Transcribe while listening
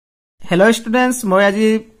Hello students, মই আজি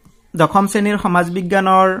দশম শ্ৰেণীৰ সমাজ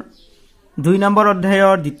বিজ্ঞানৰ 2 নম্বৰ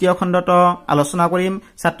অধ্যায়ৰ দ্বিতীয় খণ্ডত আলোচনা কৰিম।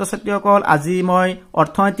 ছাত্ৰ ছাত্ৰীসকল, আজি মই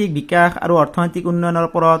অৰ্থনৈতিক বিকাশ আৰু অৰ্থনৈতিক উন্নয়নৰ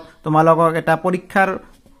ওপৰত তোমালোকক এটা পৰীক্ষাৰ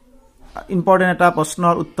ইম্পৰ্টেন্ট এটা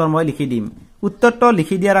প্ৰশ্নৰ উত্তৰ মই লিখি দিম। উত্তৰটো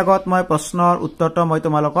লিখি দিয়াৰ আগত মই প্ৰশ্নৰ উত্তৰটো মই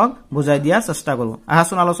তোমালোকক বুজাই দিয়াৰ চেষ্টা কৰো।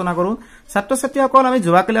 আহাচোন আলোচনা কৰো। ছাত্ৰ ছাত্ৰীসকল, আমি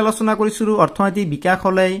যোৱাকালি আলোচনা কৰিছিলো অৰ্থনৈতিক বিকাশ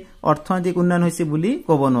হলেই অৰ্থনৈতিক উন্নয়ন হৈছে বুলি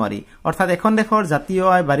ক'ব নোৱাৰি। অৰ্থাৎ এখন দেশৰ জাতীয়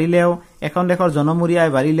আয় বাঢ়িলেও, এখন দেশৰ জনমূৰি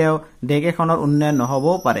আয় বাঢ়িলেও দেশ এখনৰ উন্নয়ন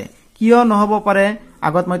নহবও পাৰে। কিয় নহব পাৰে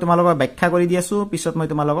আগত মই তোমালোকক ব্যাখ্যা কৰি দি আছো, পিছত মই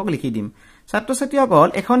তোমালোকক লিখি দিম। ছাত্ৰ ছাত্ৰীসকল,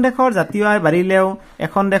 এখন দেশৰ জাতীয় আয় বাঢ়িলেও,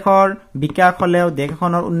 এখন দেশৰ বিকাশ হলেও দেশ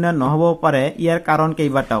এখনৰ উন্নয়ন নহব পাৰে। ইয়াৰ কাৰণ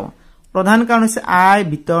কেইবাটাও। প্ৰধান কাৰণ হৈছে আয়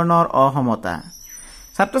বিতৰণৰ অসমতা।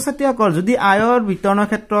 ছাত্ৰ ছাত্ৰীসকল, যদি আয়ৰ বিতৰণৰ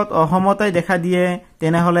ক্ষেত্ৰত অসমতাই দেখা দিয়ে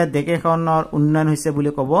তেনেহলে দেশ এখনৰ উন্নয়ন হৈছে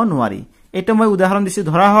বুলি ক'ব নোৱাৰি। এইটো মই উদাহৰণ দিছো।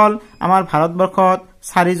 ধৰা হল আমাৰ ভাৰতবৰ্ষত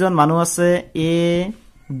 4জন মানুহ আছে, এ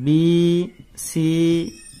বি চি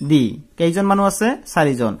ডি। কেইজন মানুহ আছে?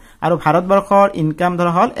 4জন। আৰু ভাৰতবৰ্ষৰ ইনকাম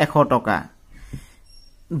ধৰা হল 100 টকা।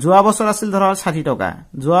 যোৱা বছৰ আছিল ধৰা 60 টকা।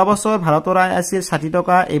 যোৱা বছৰ ভাৰতৰ আয় আছিল 60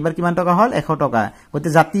 টকা, এইবাৰ কিমান টকা হল? 100 টকা। গতি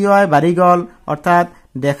জাতীয় আয় বাঢ়ি গল, অৰ্থাৎ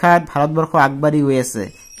দেখাত ভাৰতবৰ্ষ আগবাঢ়ি গৈ আছে।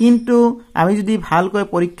 কিন্তু আমি যদি ভালকৈ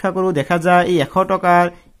পৰীক্ষা কৰো দেখা যায় এই 100 টকাৰ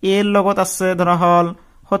এৰ লগত আছে ধৰা হল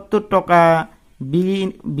 70 টকা,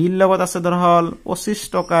 বিৰ লগত আছে ধৰা হল 25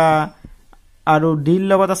 টকা, আৰু ডিৰ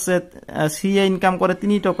লগত আছে সি ইনকাম কৰে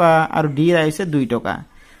 3 টকা, আৰু ডিৰ আহিছে 2 টকা।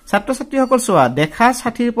 ছাত্ৰ ছাত্ৰীসকল চোৱা, দেখা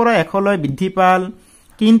 60ৰ পৰা 100 লৈ বৃদ্ধি পাল,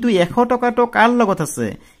 কিন্তু 100 টকাটো কাৰ লগত আছে?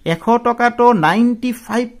 100 টকাটো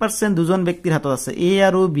 95% দুজন ব্যক্তিৰ হাতত আছে, এ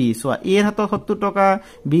আৰু বি। চোৱা, এৰ হাতত 70 টকা,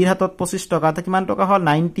 বিৰ হাতত 25 টকা, কিমান টকা হল?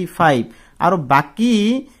 95। আৰু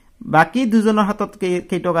বাকী দুজনৰ হাতত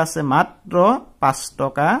কেইটকা আছে? মাত্ৰ 5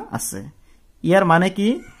 টকা আছে। ইয়াৰ মানে কি?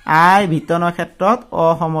 আয় বিতৰণৰ ক্ষেত্ৰত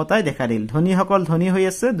অসমতাই দেখা দিল। ধনীসকল ধনী হৈ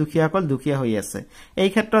আছে, দুখীয়াসকল দুখীয়া হৈ আছে। এই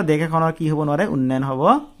ক্ষেত্ৰত দেশ এখনৰ কি হ'ব নোৱাৰে? উন্নয়ন হ'ব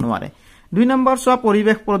নোৱাৰে। 2 নম্বৰ চোৱা,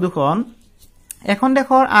 পৰিৱেশ প্ৰদূষণ। এখন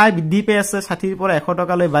দেশৰ আয় বৃদ্ধি পাই আছে, 60ৰ পৰা 100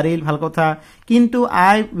 টকালৈ বাঢ়িল, ভাল কথা। কিন্তু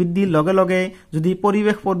আয় বৃদ্ধিৰ লগে লগে যদি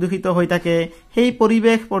পৰিৱেশ প্ৰদূষিত হৈ থাকে, সেই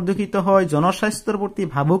পৰিৱেশ প্ৰদূষিত হৈ জনস্বাস্থ্যৰ প্ৰতি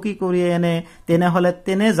ভাবুকি কৰি আনে, তেনেহলে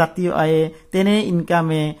তেনে জাতীয় আয়ে, তেনে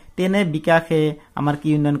ইনকামে, তেনে বিকাশে আমাৰ কি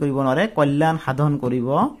উন্নয়ন কৰিব নোৱাৰে? কল্যাণ সাধন কৰিব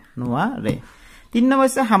নোৱাৰে। 3 নম্বৰ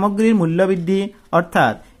হৈছে সামগ্ৰীৰ মূল্য বৃদ্ধি।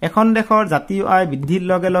 অৰ্থাৎ এখন দেশৰ জাতীয় আয় বৃদ্ধিৰ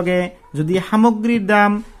লগে লগে যদি সামগ্ৰীৰ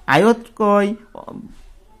দাম আয়তকৈ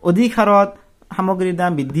অধিক হাৰত সামগ্ৰীৰ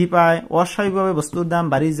দাম বৃদ্ধি পায়, অস্বাভাৱিকভাৱে বস্তুৰ দাম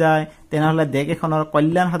বাঢ়ি যায়, তেনেহলে দেশ এখনৰ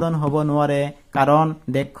কল্যাণ সাধন হ'ব নোৱাৰে। কাৰণ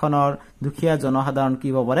দেশখনৰ দুখীয়া জনসাধাৰণ কি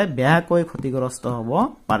হ'ব পাৰে? বেয়াকৈ ক্ষতিগ্ৰস্ত হ'ব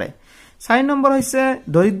পাৰে। 4 নম্বৰ হৈছে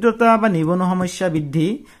দৰিদ্ৰতা বা নিবনুৱা সমস্যা বৃদ্ধি।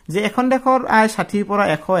 যে এখন দেশৰ আয় 60ৰ পৰা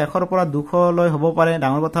 100, 100ৰ পৰা 200 লৈ হ'ব পাৰে,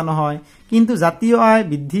 ডাঙৰ কথা নহয়। কিন্তু জাতীয় আয়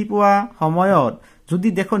বৃদ্ধি পোৱা সময়ত যদি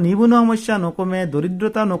দেশৰ নিবনুৱা সমস্যা নকমে,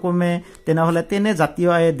 দৰিদ্ৰতা নকমে, তেনেহলে তেনে জাতীয়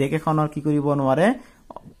আয়ে দেশ এখনৰ কি কৰিব নোৱাৰে?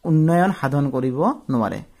 উন্নয়ন সাধন কৰিব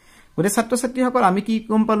নোৱাৰে। গতিকে ছাত্ৰ ছাত্ৰীসকল, আমি কি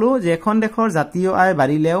গম পালো? যে এখন দেশৰ জাতীয় আয়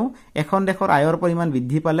বাঢ়িলেও, এখন দেশৰ আয়ৰ পৰিমাণ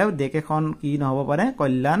বৃদ্ধি পালেও দেশ এখন কি নহব পাৰে?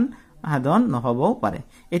 কল্যাণ সাধন নহবও পাৰে।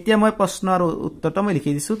 এতিয়া মই প্ৰশ্ন আৰু উত্তৰটো মই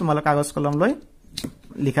লিখি দিছো, তোমালোকে কাগজ কলম লৈ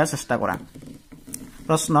লিখাৰ চেষ্টা কৰা।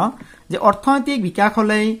 প্ৰশ্ন, যে অৰ্থনৈতিক বিকাশ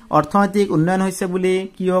হলেই অৰ্থনৈতিক উন্নয়ন হৈছে বুলি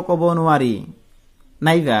কিয় ক'ব নোৱাৰি?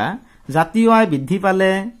 নাইবা জাতীয় আয় বৃদ্ধি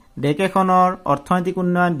পালে দেশ এখনৰ অৰ্থনৈতিক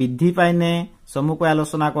উন্নয়ন বৃদ্ধি পায়নে? চমুকৈ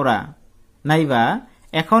আলোচনা কৰা। নাইবা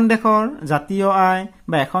এখন দেশৰ জাতীয় আয়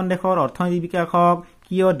বা এখন দেশৰ অৰ্থনৈতিক বিকাশক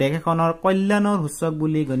কিয় দেশ এখনৰ কল্যাণৰ সূচক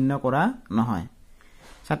বুলি গণ্য কৰা নহয়?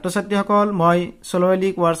 ছাত্ৰ ছাত্ৰীসকল, মই চলৱলি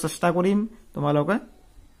কোৱাৰ চেষ্টা কৰিম, তোমালোকে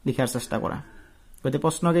লিখাৰ চেষ্টা কৰা। গতিকে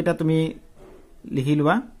প্ৰশ্নকেইটা তুমি লিখি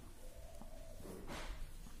লোৱা।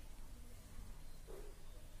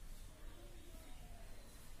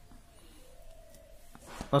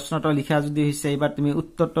 প্ৰশ্নটো লিখা যদি হৈছে, এইবাৰ তুমি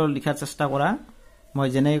উত্তৰটো লিখাৰ চেষ্টা কৰা। মই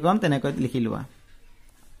যেনেকৈ কম তেনেকৈ লিখি লোৱা।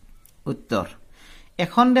 উত্তৰ,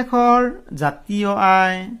 এখন দেশৰ জাতীয়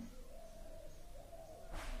আয়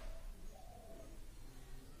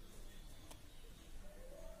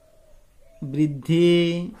বৃদ্ধি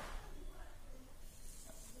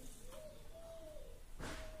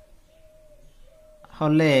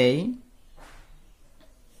হলেই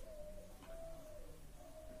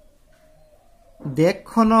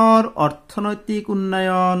দেশখনৰ অৰ্থনৈতিক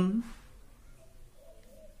উন্নয়ন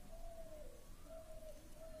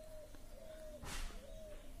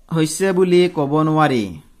হৈছে বুলি ক'ব নোৱাৰি।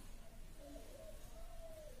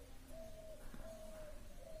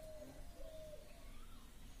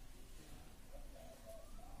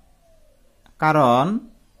 কাৰণ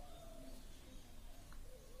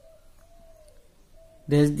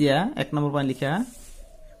দেশ দিয়া 1 নম্বৰ পয়েন্ট লিখা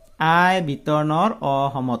আয় বিতৰণৰ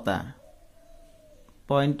অসমতা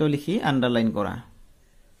পইণ্টটো লিখি আণ্ডাৰলাইন কৰা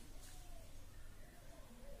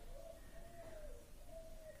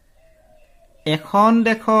এখন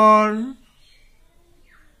দেশৰ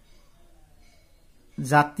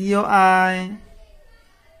জাতীয় আয়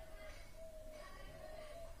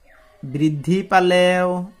বৃদ্ধি পালেও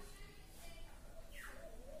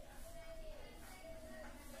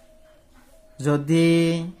যদি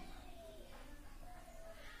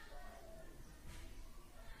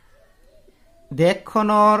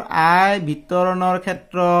দেশখনৰ আয় বিতৰণৰ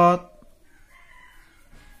ক্ষেত্ৰত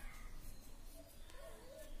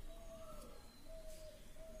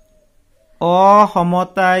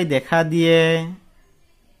অসমতাই দেখা দিয়ে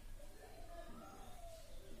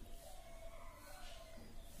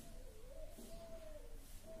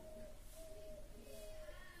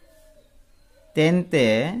তেন্তে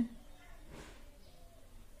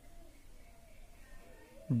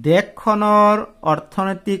দেশখনৰ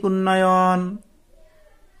অৰ্থনৈতিক উন্নয়ন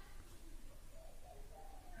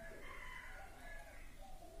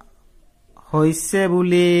হৈছে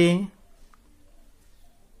বুলি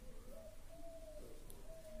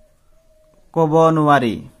ক'ব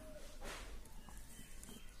নোৱাৰি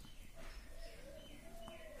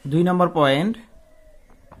 2 নম্বৰ পইণ্ট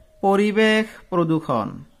পৰিৱেশ প্ৰদূষণ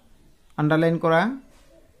আণ্ডাৰলাইন কৰা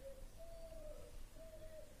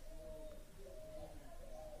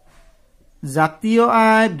জাতীয়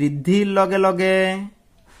আয় বৃদ্ধিৰ লগে লগে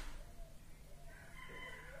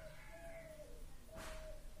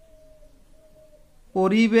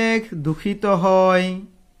পৰিৱেশ দূষিত হয়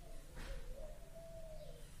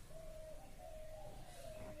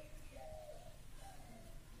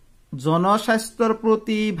জনস্বাস্থ্যৰ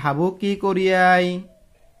প্ৰতি ভাবুকি কঢ়িয়াই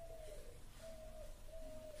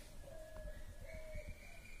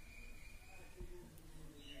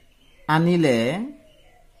আনিলে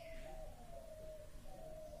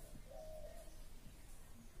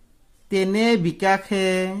তেনে বিকাশে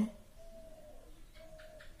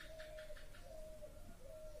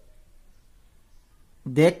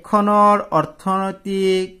দেশখনৰ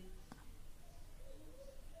অৰ্থনৈতিক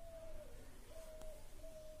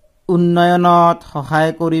উন্নয়নত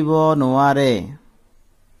সহায় কৰিব নোৱাৰে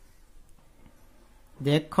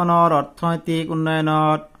দেশখনৰ অৰ্থনৈতিক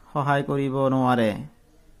উন্নয়নত সহায় কৰিব নোৱাৰে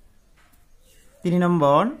 3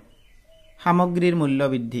 নম্বৰ সামগ্ৰীৰ মূল্য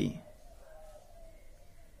বৃদ্ধি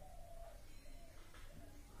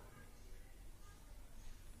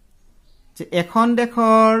এখন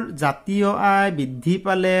দেশৰ জাতীয় আয় বৃদ্ধি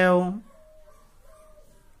পালেও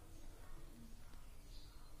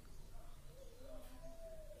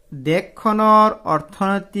দেশখনৰ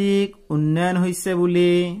অৰ্থনৈতিক উন্নয়ন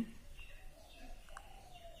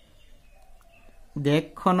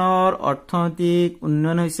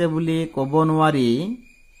হৈছে বুলি ক'ব নোৱাৰি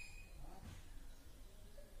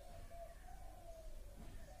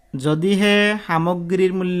যদিহে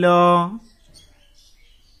সামগ্ৰীৰ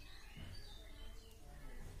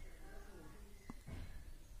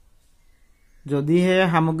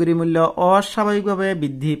মূল্য অস্বাভাৱিকভাৱে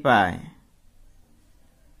বৃদ্ধি পায়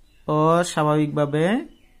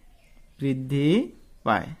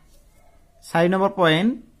 4 নম্বৰ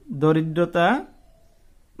পইণ্ট দৰিদ্ৰতা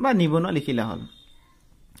বা নিবনুৱা লিখিলা হ'ল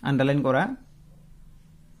আণ্ডাৰলাইন কৰা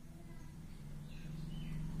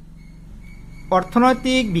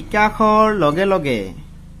অৰ্থনৈতিক বিকাশৰ লগে লগে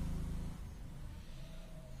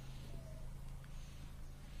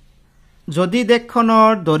যদি দেশখনৰ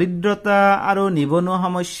দৰিদ্ৰতা আৰু নিবনুৱা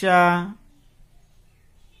সমস্যা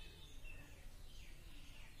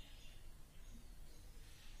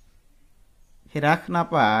হ্ৰাস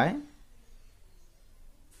নাপায়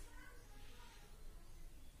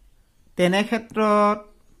তেনে ক্ষেত্ৰত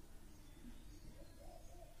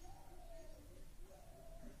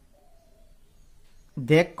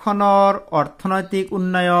দেশখনৰ অৰ্থনৈতিক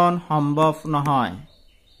উন্নয়ন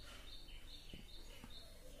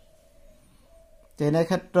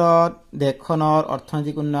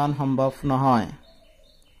সম্ভৱ নহয়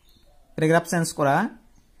পেৰাগ্ৰাফ চেঞ্জ কৰা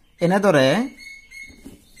এনেদৰে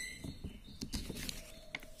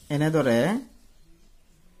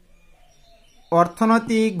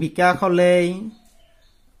অৰ্থনৈতিক বিকাশ হ'লেই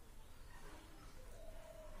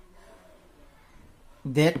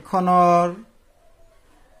দেশখনৰ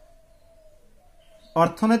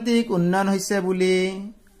অৰ্থনৈতিক উন্নয়ন হৈছে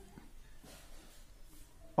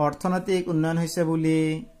বুলি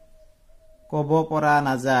ক'ব পৰা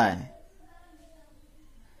নাযায়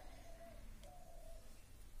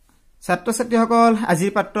ছাত্ৰ ছাত্ৰীসকল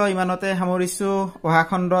আজিৰ পাঠ্য ইমানতে সামৰিছো অহা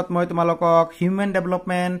খণ্ডত মই তোমালোকক হিউমেন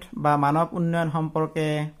ডেভেলপমেন্ট বা মানৱ উন্নয়ন সম্পৰ্কে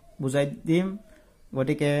বুজাই দিম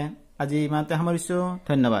গতিকে আজি ইমানতে সামৰিছো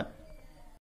ধন্যবাদ